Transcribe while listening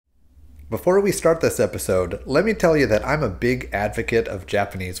Before we start this episode, let me tell you that I'm a big advocate of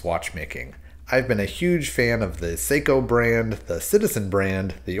Japanese watchmaking. I've been a huge fan of the Seiko brand, the Citizen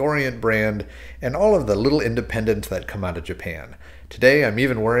brand, the Orient brand, and all of the little independents that come out of Japan. Today I'm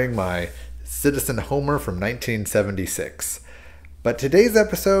even wearing my Citizen Homer from 1976. But today's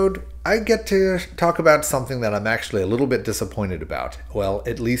episode, I get to talk about something that I'm actually a little bit disappointed about. Well,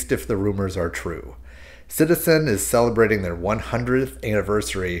 at least if the rumors are true. Citizen is celebrating their 100th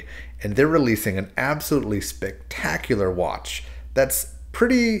anniversary, and they're releasing an absolutely spectacular watch that's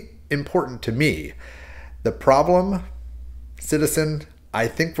pretty important to me. The problem, Citizen, I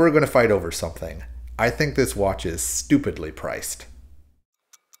think we're going to fight over something. I think this watch is stupidly priced.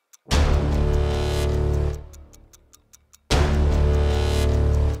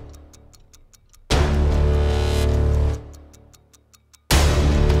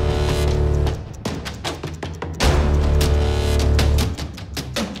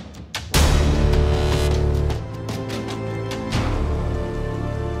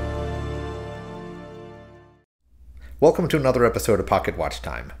 Welcome to another episode of Pocket Watch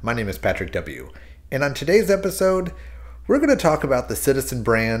Time. My name is Patrick W. And on today's episode, we're going to talk about the Citizen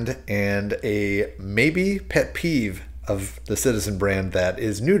brand and a maybe pet peeve of the Citizen brand that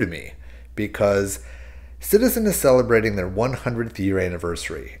is new to me. Because Citizen is celebrating their 100th year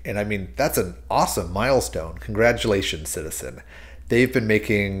anniversary. And I mean, that's an awesome milestone. Congratulations, Citizen. They've been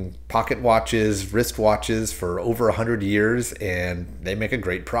making pocket watches, wrist watches for over 100 years, and they make a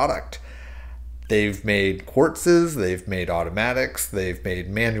great product. They've made quartzes, they've made automatics, they've made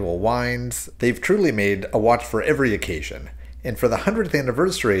manual winds. They've truly made a watch for every occasion. And for the 100th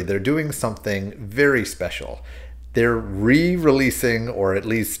anniversary, they're doing something very special. They're re-releasing, or at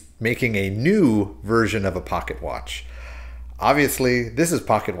least making a new version of a pocket watch. Obviously, this is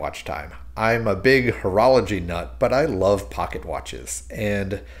pocket watch time. I'm a big horology nut, but I love pocket watches.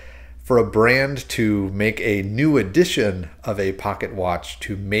 And for a brand to make a new edition of a pocket watch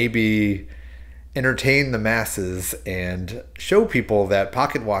to maybe entertain the masses and show people that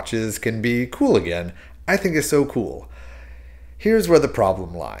pocket watches can be cool again, I think is so cool. Here's where the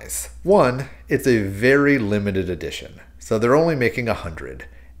problem lies. One, it's a very limited edition. So they're only making 100.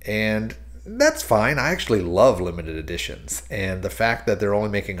 And that's fine. I actually love limited editions. And the fact that they're only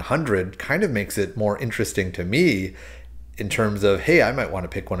making 100 kind of makes it more interesting to me in terms of, hey, I might want to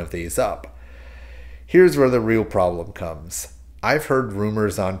pick one of these up. Here's where the real problem comes. I've heard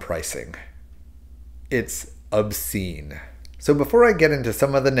rumors on pricing. It's obscene. So before I get into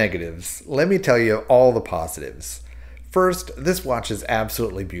some of the negatives, let me tell you all the positives. First, this watch is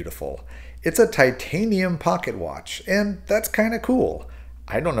absolutely beautiful. It's a titanium pocket watch, and that's kind of cool.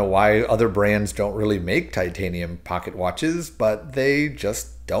 I don't know why other brands don't really make titanium pocket watches, but they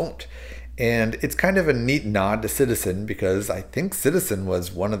just don't. And it's kind of a neat nod to Citizen because I think Citizen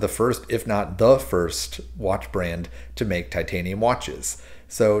was one of the first, if not the first, watch brand to make titanium watches.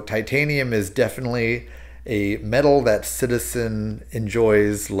 So titanium is definitely a metal that Citizen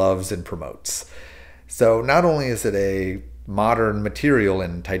enjoys, loves, and promotes. So not only is it a modern material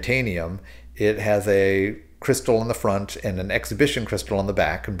in titanium, it has a crystal in the front and an exhibition crystal on the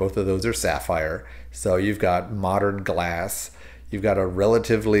back, and both of those are sapphire. So you've got modern glass. You've got a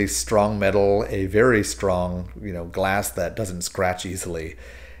relatively strong metal, a very strong, glass that doesn't scratch easily.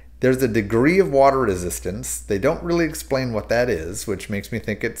 There's a degree of water resistance. They don't really explain what that is, which makes me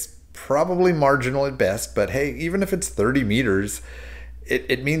think it's probably marginal at best. But hey, even if it's 30 meters,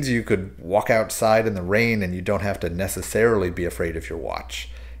 it means you could walk outside in the rain and you don't have to necessarily be afraid of your watch.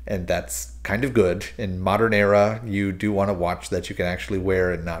 And that's kind of good. In modern era, you do want a watch that you can actually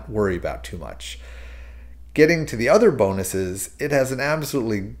wear and not worry about too much. Getting to the other bonuses, it has an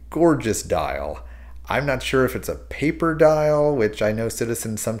absolutely gorgeous dial. I'm not sure if it's a paper dial, which I know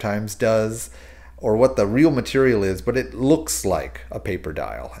Citizen sometimes does, or what the real material is, but it looks like a paper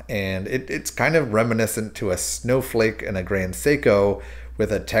dial. And it's kind of reminiscent to a snowflake and a Grand Seiko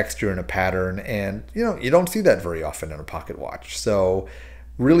with a texture and a pattern. And, you don't see that very often in a pocket watch. So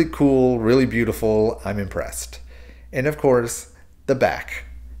really cool, really beautiful. I'm impressed. And of course, the back.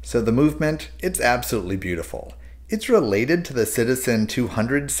 So the movement, it's absolutely beautiful. It's related to the Citizen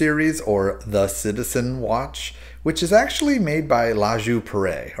 200 series, or the Citizen watch, which is actually made by La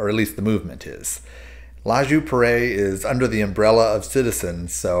Joux-Perret, or at least the movement is. La Joux-Perret is under the umbrella of Citizen,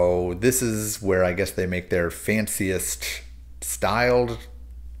 so this is where I guess they make their fanciest styled,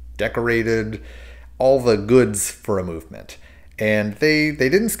 decorated, all the goods for a movement. And they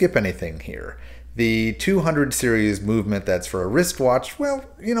didn't skip anything here. The 200 series movement that's for a wristwatch, well,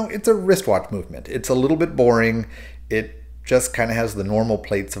 it's a wristwatch movement. It's a little bit boring. It just kind of has the normal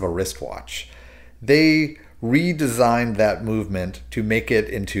plates of a wristwatch. They redesigned that movement to make it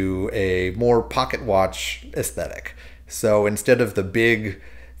into a more pocket watch aesthetic. So instead of the big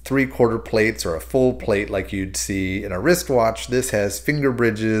 3/4 plates or a full plate like you'd see in a wristwatch, this has finger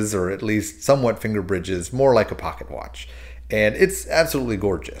bridges, or at least somewhat finger bridges, more like a pocket watch. And it's absolutely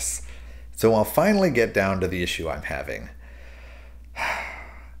gorgeous. So I'll finally get down to the issue I'm having.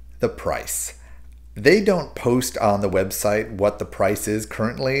 The price. They don't post on the website what the price is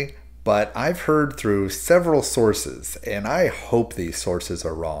currently, but I've heard through several sources, and I hope these sources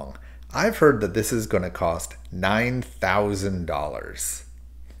are wrong. I've heard that this is going to cost $9,000.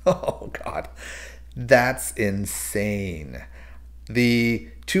 Oh God, that's insane. The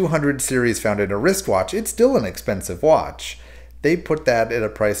 200 series found in a wristwatch, it's still an expensive watch. They put that at a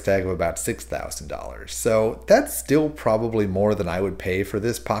price tag of about $6,000. So that's still probably more than I would pay for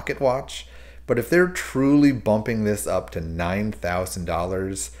this pocket watch. But if they're truly bumping this up to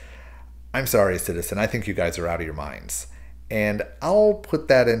 $9,000, I'm sorry, Citizen, I think you guys are out of your minds. And I'll put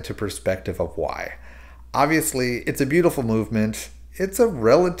that into perspective of why. Obviously, it's a beautiful movement. It's a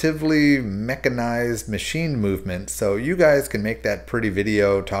relatively mechanized machine movement, so you guys can make that pretty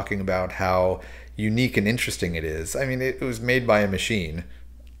video talking about how unique and interesting it is. I mean, it was made by a machine,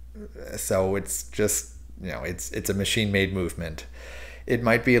 so it's just, it's a machine-made movement. It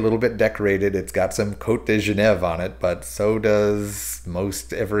might be a little bit decorated. It's got some Côte de Genève on it, but so does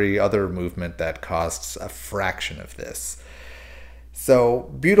most every other movement that costs a fraction of this.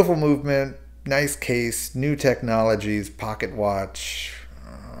 So, beautiful movement, nice case, new technologies, pocket watch,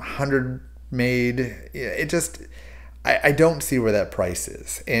 100 made. It just, I don't see where that price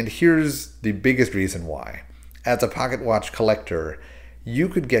is. And here's the biggest reason why. As a pocket watch collector, you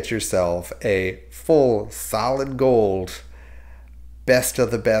could get yourself a full solid gold best of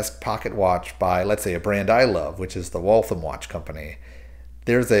the best pocket watch by, let's say, a brand I love, which is the Waltham Watch Company.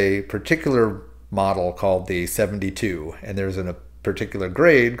 There's a particular model called the 72, and there's a particular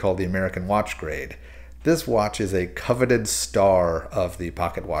grade called the American Watch grade. This watch is a coveted star of the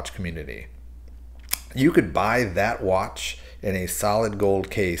pocket watch community. You could buy that watch in a solid gold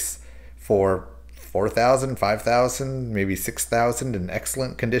case for $4,000, $5,000, maybe $6,000 in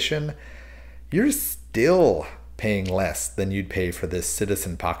excellent condition. You're still paying less than you'd pay for this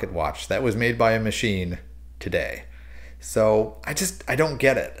Citizen pocket watch that was made by a machine today. So I don't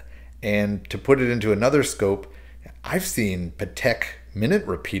get it. And to put it into another scope, I've seen Patek minute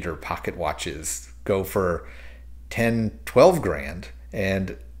repeater pocket watches go for 10, 12 grand,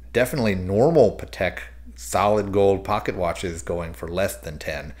 and definitely normal Patek solid gold pocket watches going for less than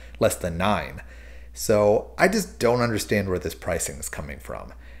 10, less than 9. So I just don't understand where this pricing is coming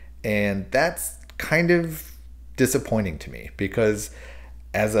from. And that's kind of disappointing to me, because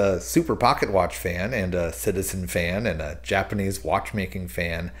as a super pocket watch fan and a Citizen fan and a Japanese watchmaking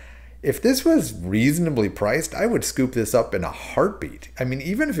fan, if this was reasonably priced, I would scoop this up in a heartbeat. I mean,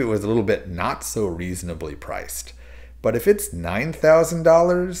 even if it was a little bit not so reasonably priced. But if it's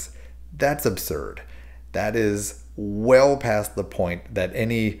 $9,000, that's absurd. That is well past the point that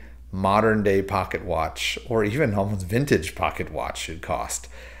any modern day pocket watch, or even almost vintage pocket watch, should cost.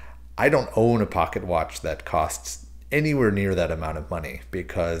 I don't own a pocket watch that costs anywhere near that amount of money,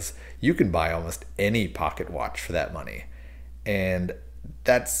 because you can buy almost any pocket watch for that money. And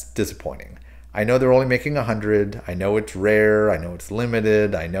that's disappointing. I know they're only making 100. I know it's rare. I know it's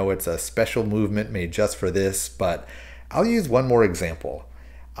limited. I know it's a special movement made just for this, but I'll use one more example.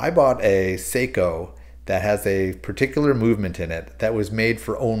 I bought a Seiko that has a particular movement in it that was made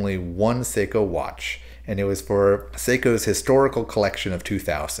for only one Seiko watch, and it was for Seiko's historical collection of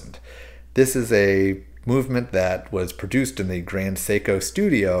 2000. This is a movement that was produced in the Grand Seiko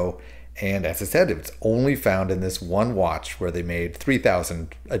studio, and as I said, it's only found in this one watch where they made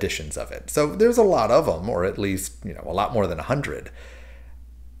 3,000 editions of it. So there's a lot of them, or at least, a lot more than 100.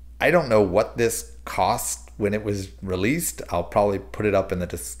 I don't know what this cost when it was released. I'll probably put it up in the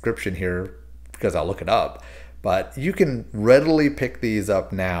description here because I'll look it up. But you can readily pick these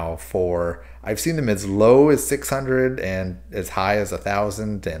up now for, I've seen them as low as 600 and as high as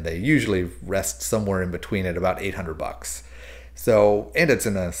 1,000, and they usually rest somewhere in between at about 800 bucks. So, and it's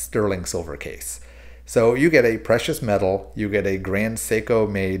in a sterling silver case. So you get a precious metal, you get a Grand Seiko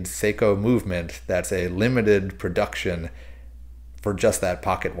made Seiko movement that's a limited production for just that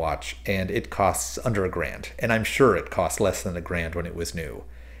pocket watch, and it costs under $1,000. And I'm sure it cost less than $1,000 when it was new.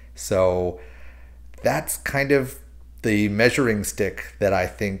 So that's kind of the measuring stick that I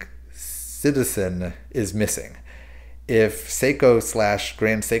think Citizen is missing. If Seiko /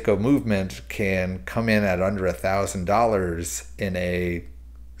 Grand Seiko movement can come in at under $1,000 in a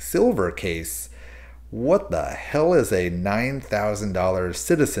silver case, what the hell is a $9,000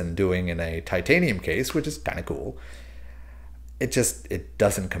 Citizen doing in a titanium case, which is kind of cool. It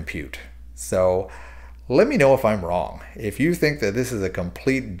doesn't compute. So let me know if I'm wrong. If you think that this is a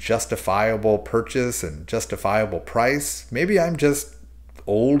complete justifiable purchase and justifiable price, maybe I'm just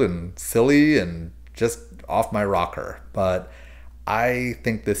old and silly and just off my rocker. But I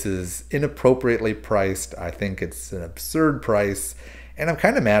think this is inappropriately priced. I think it's an absurd price. And I'm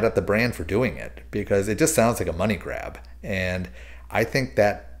kind of mad at the brand for doing it because it just sounds like a money grab. And I think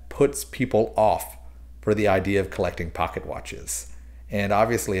that puts people off for the idea of collecting pocket watches. And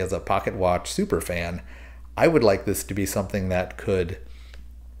obviously, as a pocket watch super fan, I would like this to be something that could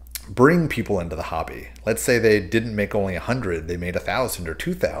bring people into the hobby. Let's say they didn't make only 100, they made 1,000 or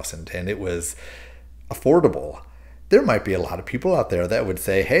 2,000, and it was affordable. There might be a lot of people out there that would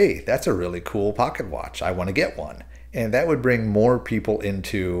say, hey, that's a really cool pocket watch. I want to get one. And that would bring more people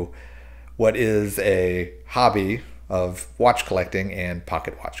into what is a hobby of watch collecting and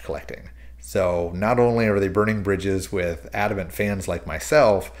pocket watch collecting. So not only are they burning bridges with adamant fans like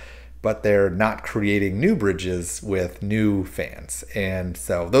myself, but they're not creating new bridges with new fans. And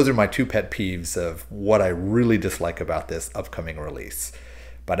so those are my two pet peeves of what I really dislike about this upcoming release.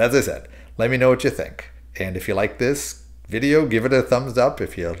 But as I said, let me know what you think. And if you like this video, give it a thumbs up.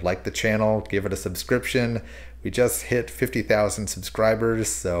 If you like the channel, give it a subscription. We just hit 50,000 subscribers,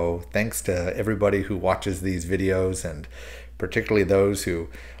 so thanks to everybody who watches these videos, and particularly those who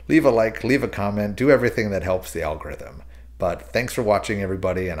leave a like, leave a comment, do everything that helps the algorithm. But thanks for watching,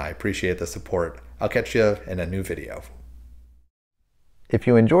 everybody, and I appreciate the support. I'll catch you in a new video. If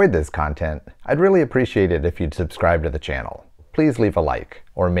you enjoyed this content, I'd really appreciate it if you'd subscribe to the channel. Please leave a like,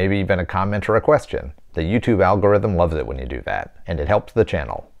 or maybe even a comment or a question. The YouTube algorithm loves it when you do that, and it helps the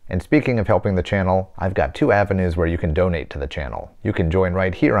channel. And speaking of helping the channel, I've got two avenues where you can donate to the channel. You can join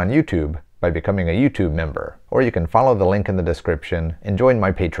right here on YouTube by becoming a YouTube member, or you can follow the link in the description and join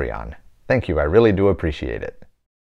my Patreon. Thank you, I really do appreciate it.